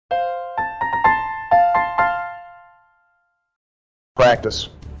Practice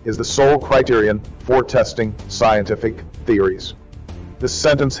is the sole criterion for testing scientific theories. This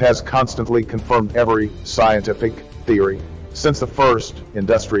sentence has constantly confirmed every scientific theory since the first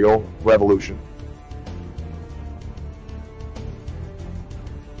industrial revolution.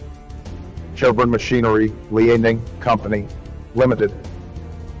 Sherburne Machinery Liaoning Company Limited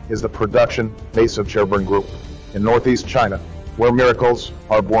is the production base of Sherburne Group in northeast China, where miracles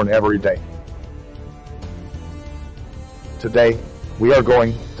are born every day. Today, we are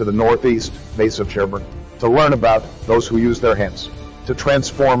going to the northeast base of Sherburne to learn about those who use their hands to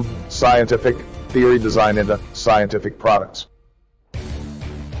transform scientific theory design into scientific products.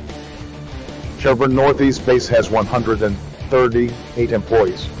 Sherburne Northeast Base has 138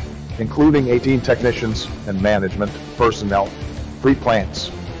 employees, including 18 technicians and management personnel, 3 plants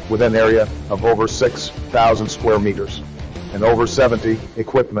with an area of over 6,000 square meters, and over 70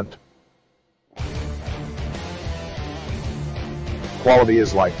 equipment. Quality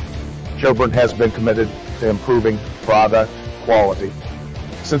is life. Sherburne has been committed to improving product quality.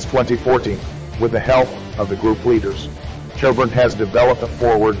 Since 2014, with the help of the group leaders, Sherburne has developed a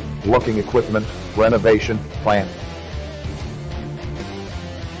forward-looking equipment renovation plan.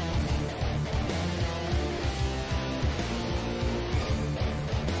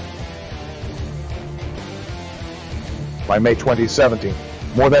 By May 2017,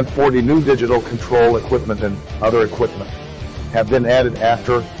 more than 40 new digital control equipment and other equipment have been added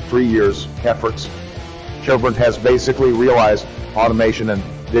after 3 years' efforts. Sherburne has basically realized automation and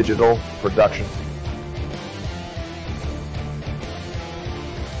digital production.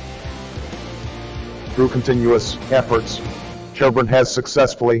 Through continuous efforts, Sherburne has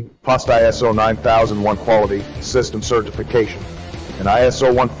successfully passed ISO 9001 quality system certification and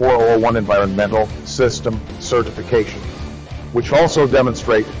ISO 14001 environmental system certification, which also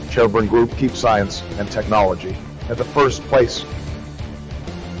demonstrate Sherburne Group keeps science and technology at the first place.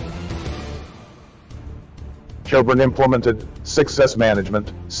 Sherburne implemented Success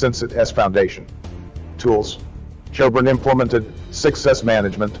Management since its foundation. Tools. Sherburne implemented Success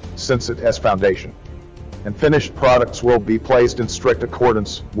Management since its foundation, and finished products will be placed in strict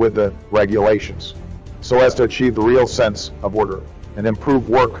accordance with the regulations, so as to achieve the real sense of order and improve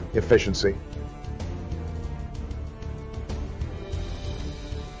work efficiency.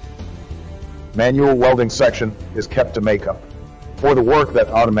 Manual welding section is kept to make up for the work that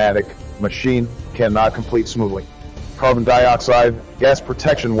automatic machine cannot complete smoothly. Carbon dioxide gas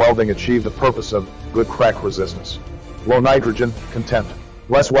protection welding achieve the purpose of good crack resistance, low nitrogen content,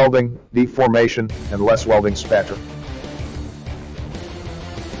 less welding deformation, and less welding spatter.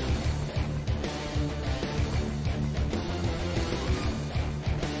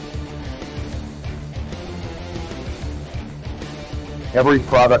 Every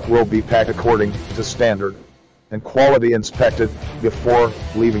product will be packed according to standard and quality inspected before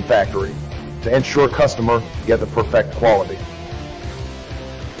leaving factory to ensure customer get the perfect quality.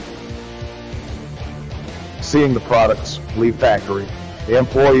 Seeing the products leave factory, the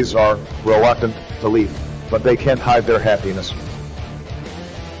employees are reluctant to leave, but they can't hide their happiness.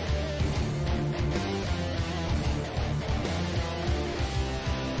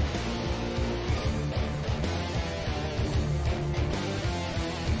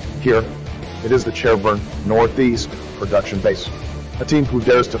 Here, it is the Sherburne Northeast production base, a team who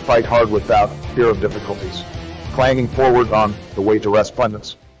dares to fight hard without fear of difficulties, clanging forward on the way to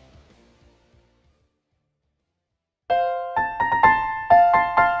resplendence.